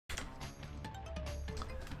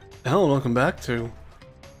Hello and welcome back to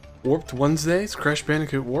Warped Wednesdays, Crash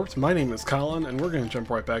Bandicoot Warped. My name is Colin, and we're going to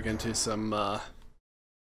jump right back into some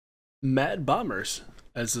Mad Bombers,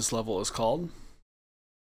 as this level is called.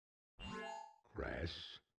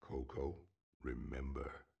 Crash, Coco,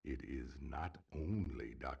 remember, it is not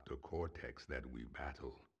only Dr. Cortex that we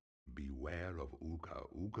battle. Beware of Uka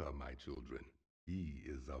Uka, my children. He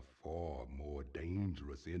is a far more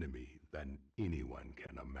dangerous enemy than anyone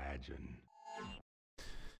can imagine.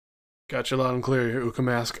 Got you loud and clear, your Uka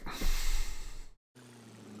mask.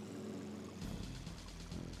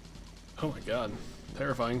 Oh my god,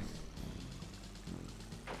 terrifying.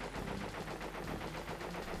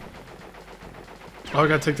 Oh, I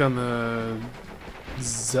gotta take down the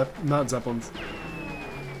not Zeppelins.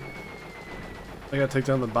 I gotta take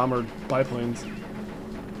down the bomber biplanes.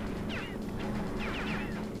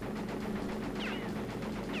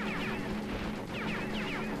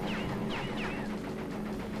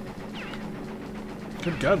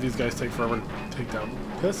 Good god, these guys take forever to take down.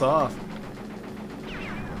 Piss off.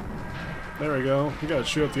 There we go. We gotta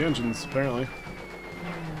shoot up the engines, apparently.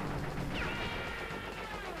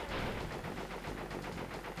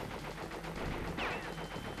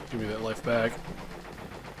 Give me that life back.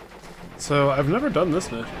 So, I've never done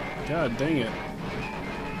this mission. God dang it.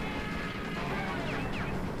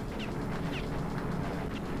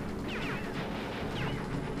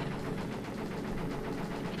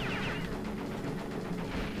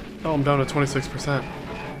 Oh, I'm down to 26%.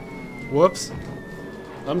 Whoops.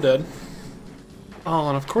 I'm dead. Oh,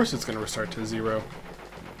 and of course it's going to restart to 0.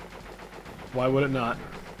 Why would it not?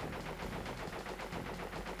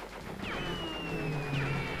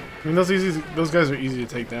 I mean, those guys are easy to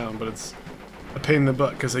take down, but it's a pain in the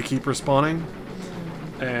butt because they keep respawning.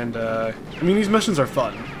 And, I mean, these missions are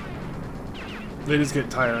fun. They just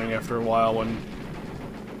get tiring after a while when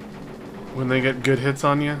they get good hits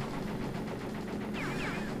on you.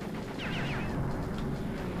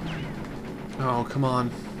 Oh, come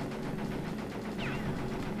on.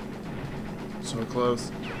 So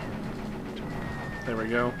close. There we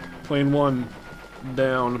go. Plane 1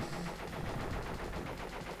 down.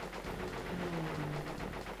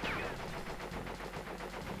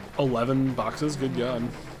 $11 boxes? Good god.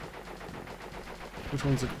 Which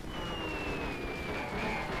one's it?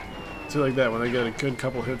 See, like that, when they get a good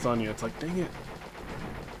couple hits on you, it's like, dang it.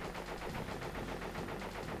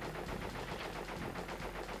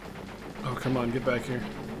 Oh, come on, get back here.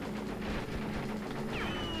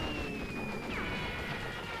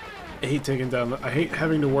 I hate taking down, I hate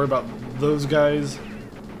having to worry about those guys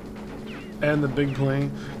and the big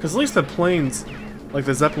plane. Because at least the planes, like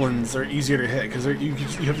the Zeppelins, are easier to hit because you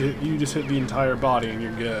just hit the entire body and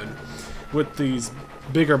you're good. With these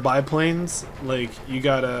bigger biplanes, like, you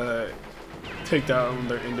gotta take down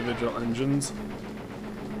their individual engines.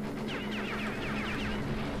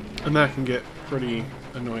 And that can get pretty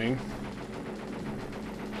annoying.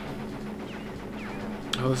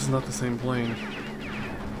 Oh, this is not the same plane.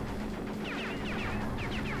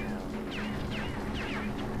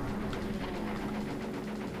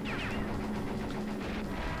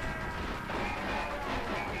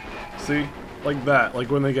 See? Like that.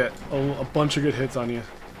 Like when they get a bunch of good hits on you.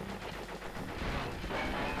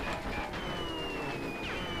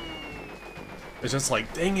 It's just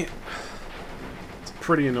like, dang it. It's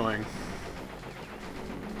pretty annoying.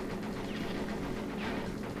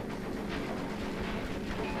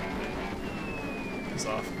 Piss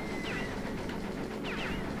off.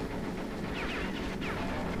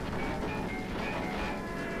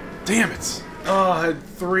 Damn it! Oh, I had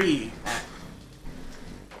 3.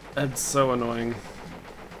 That's so annoying.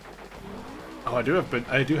 Oh, I do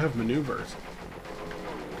have maneuvers.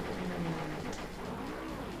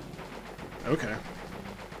 Okay.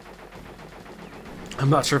 I'm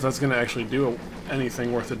not sure if that's gonna actually do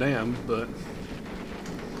anything worth a damn, but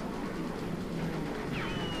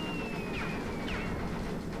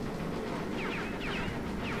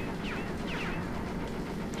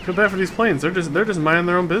feel bad for these planes. They're just minding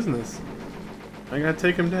their own business. I gotta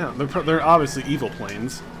take them down. They're obviously evil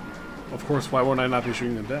planes. Of course, why wouldn't I not be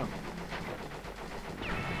shooting them down?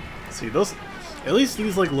 See, those... At least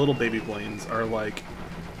these, like, little baby planes are like...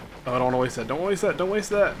 Oh, I don't want to waste that. Don't waste that. Don't waste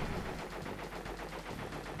that.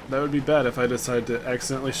 That would be bad if I decide to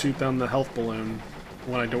accidentally shoot down the health balloon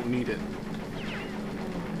when I don't need it.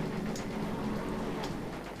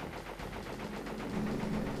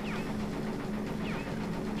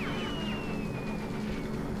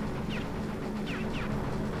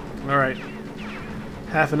 Alright.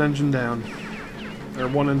 Half an engine down. Or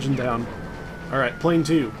 1 engine down. Alright, plane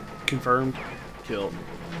 2. Confirmed. Killed.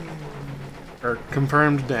 Or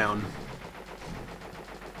confirmed down.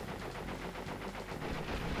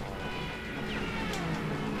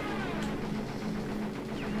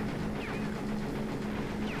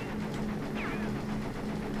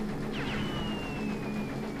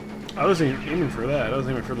 I wasn't even aiming for that. I was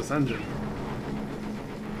aiming for this engine.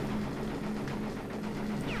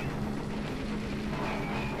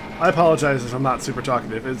 I apologize if I'm not super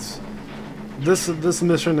talkative. It's this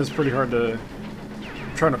mission is pretty hard to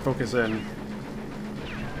trying to focus in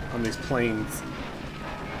on these planes.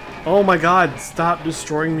 Oh my god, stop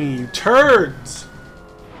destroying me, you turds!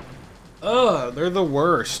 Ugh, they're the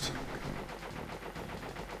worst.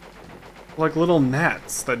 Like little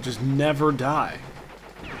gnats that just never die.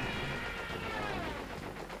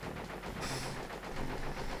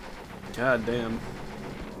 God damn.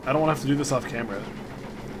 I don't want to have to do this off camera.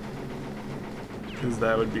 Because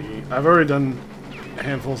that would be... I've already done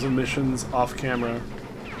handfuls of missions off camera.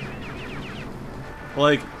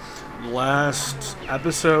 Like, last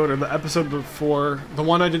episode, or the episode before, the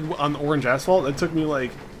one I did on Orange Asphalt, it took me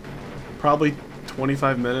like probably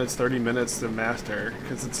 25 minutes, 30 minutes to master.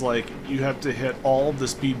 Because it's like, you have to hit all the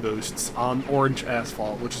speed boosts on Orange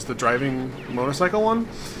Asphalt, which is the driving motorcycle one.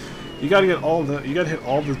 You gotta get all the, you gotta hit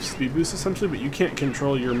all the speed boosts essentially, but you can't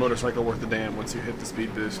control your motorcycle worth a damn once you hit the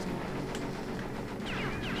speed boost.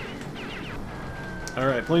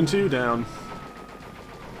 Alright, plane 2 down.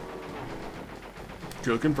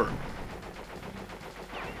 Kill confirmed.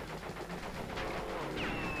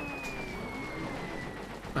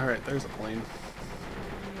 Alright, there's a plane.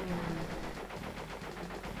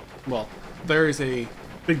 Well, there is a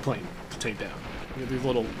big plane to take down. You have these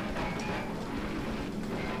little...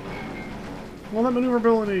 Well, that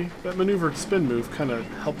maneuverability, that maneuver spin move kind of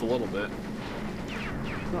helped a little bit.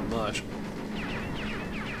 Not much.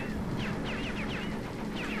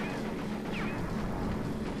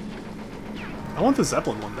 I want the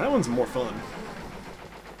Zeppelin one. That one's more fun.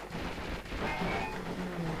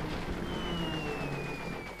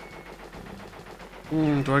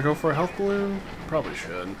 Do I go for a health balloon? Probably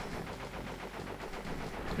should.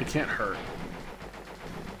 It can't hurt.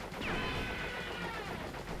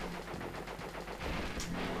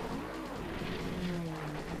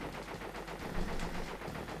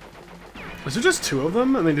 Is there just 2 of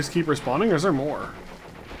them and they just keep respawning, or is there more?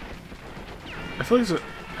 I feel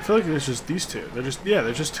like there's just these 2. They're just, yeah,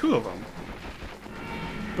 there's just 2 of them.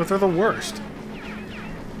 But they're the worst.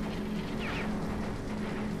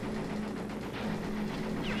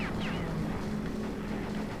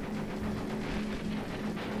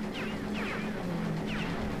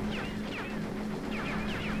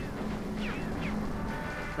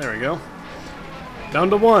 There we go. Down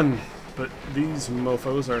to 1. But these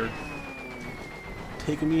mofos are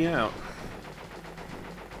taking me out.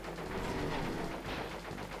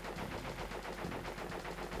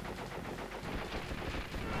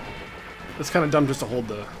 It's kind of dumb just to hold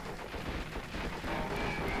the...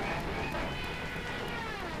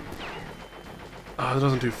 Oh, it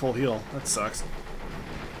doesn't do full heal. That sucks.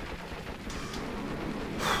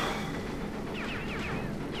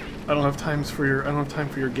 I don't have time for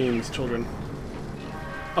your games, children.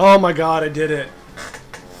 Oh my god, I did it.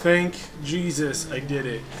 Thank Jesus, I did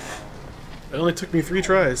it. It only took me 3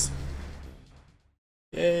 tries.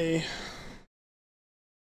 Yay.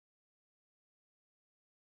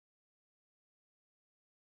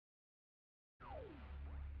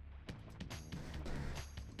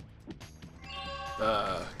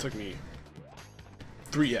 Took me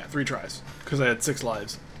 3 tries, because I had 6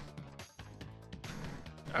 lives.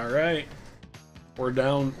 Alright. We're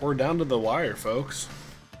down to the wire, folks.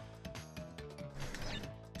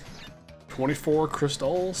 24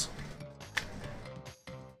 crystals.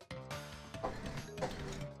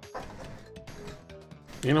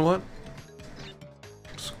 You know what?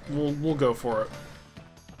 We'll go for it.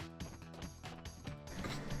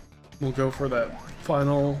 We'll go for that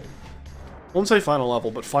final... I won't say final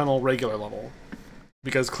level, but final regular level.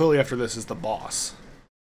 Because clearly after this is the boss.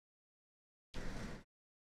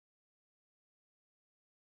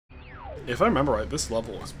 If I remember right, this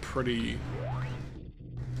level is pretty...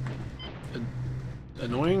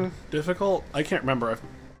 annoying? Difficult? I can't remember.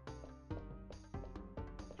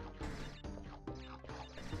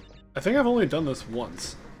 I think I've only done this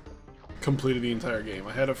once. Completed the entire game.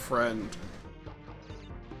 I had a friend...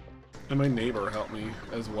 and my neighbor helped me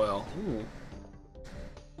as well. Ooh.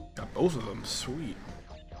 Got both of them. Sweet.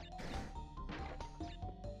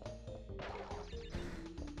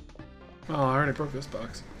 Oh, I already broke this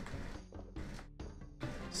box.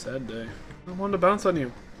 Sad day. I wanted to bounce on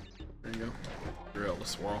you. There you go. You're able to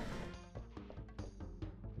swirl.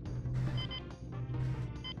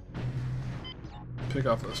 Pick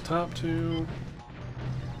off those top 2.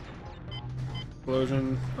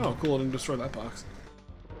 Explosion. Oh, cool. I didn't destroy that box.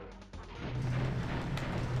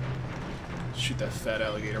 Shoot that fat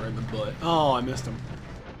alligator in the butt. Oh, I missed him.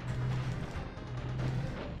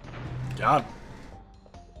 God.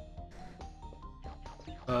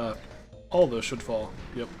 All those should fall.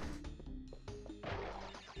 Yep.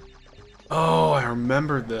 Oh, I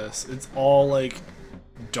remembered this. It's all like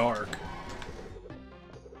dark.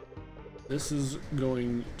 This is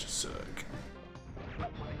going to suck.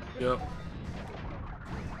 Yep.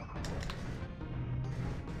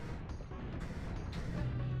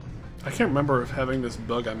 I can't remember if having this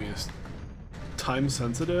bug on me is time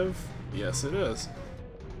sensitive. Yes, it is.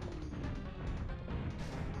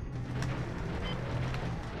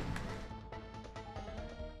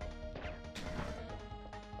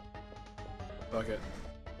 Fuck it.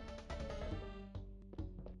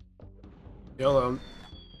 Yellow.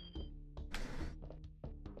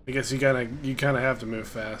 I guess you kinda have to move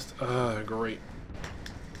fast. Great.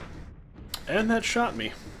 And that shot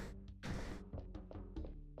me.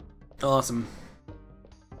 Awesome.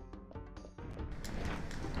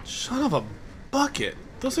 Son of a bucket!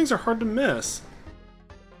 Those things are hard to miss.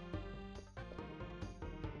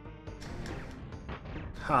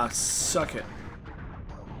 Ha, suck it.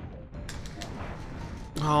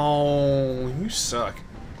 Oh, you suck.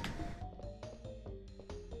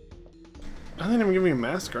 I didn't even give me a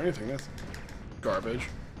mask or anything. That's garbage.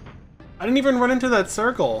 I didn't even run into that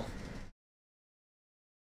circle.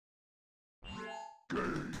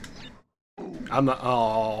 I'm not.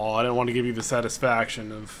 Oh, I didn't want to give you the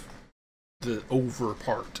satisfaction of the over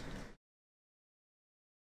part.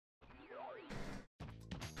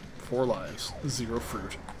 4 lives, 0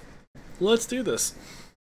 fruit. Let's do this.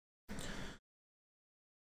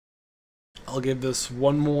 I'll give this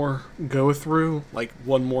one more go through, like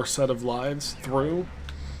one more set of lives through,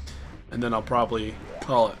 and then I'll probably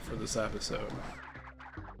call it for this episode.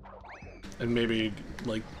 And maybe,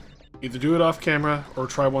 like, either do it off camera or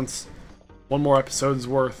try one more episode's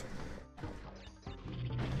worth.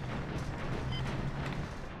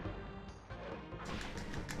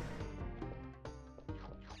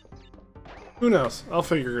 Who knows? I'll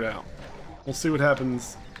figure it out. We'll see what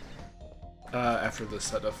happens after this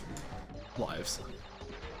set of lives.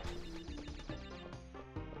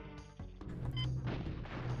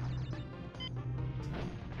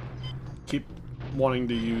 Keep wanting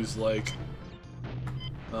to use, like...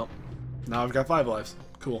 Well, now I've got 5 lives.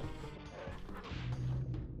 Cool.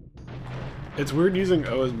 It's weird using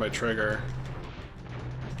O as my trigger.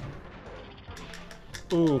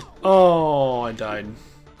 Ooh. Oh, I died.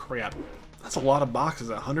 Crap. That's a lot of boxes.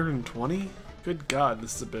 120? Good God,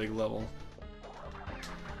 this is a big level.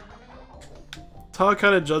 That's how I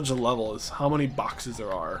kind of judge a level, is how many boxes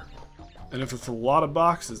there are. And if it's a lot of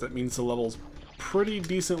boxes, that means the level's pretty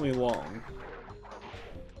decently long.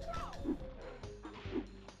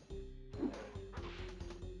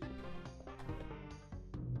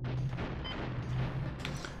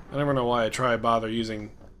 I never know why I bother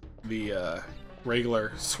using the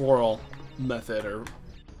regular swirl method or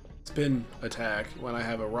spin attack when I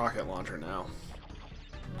have a rocket launcher now.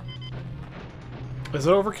 Is it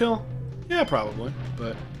overkill? Yeah, probably,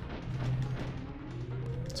 but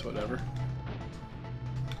it's whatever.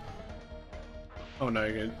 Oh no,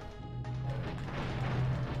 you're good.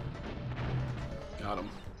 Got him.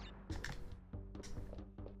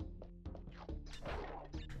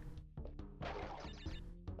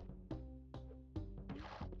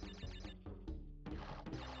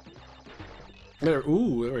 There,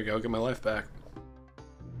 ooh, there we go. Get my life back.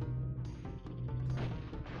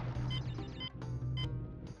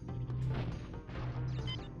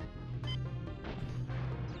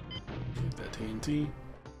 Get that TNT.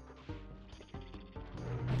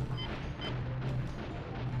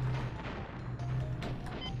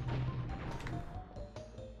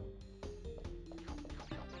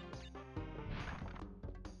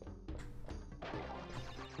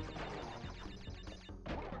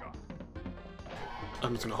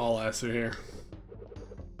 I'm just gonna haul ass through here.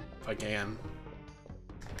 If I can.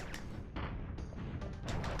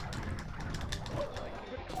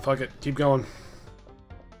 Fuck it, keep going.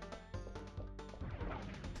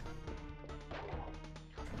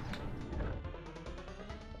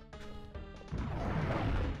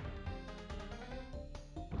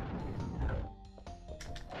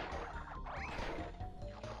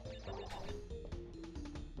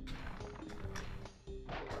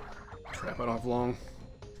 Crap, I don't have long.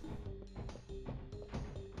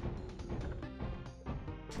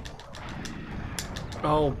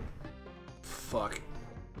 Oh, fuck.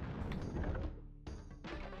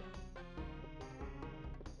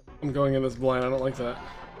 I'm going in this blind, I don't like that.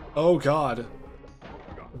 Oh god.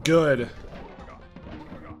 Good.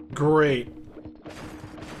 Great.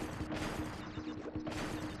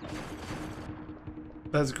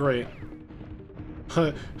 That's great.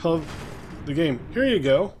 of the game. Here you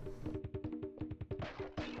go.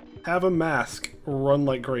 Have a mask. Run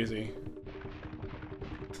like crazy.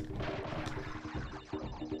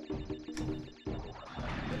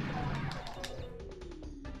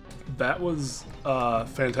 That was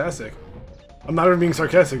fantastic. I'm not even being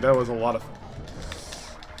sarcastic. That was a lot of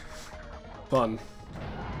fun.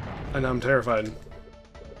 And I'm terrified.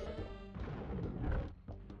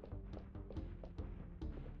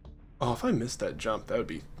 Oh, if I missed that jump, that would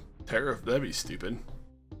be terrible. That'd be stupid.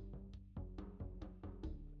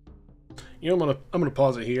 You know, I'm gonna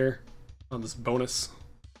pause it here on this bonus.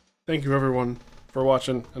 Thank you everyone for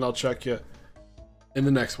watching, and I'll check you in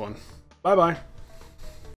the next one. Bye bye.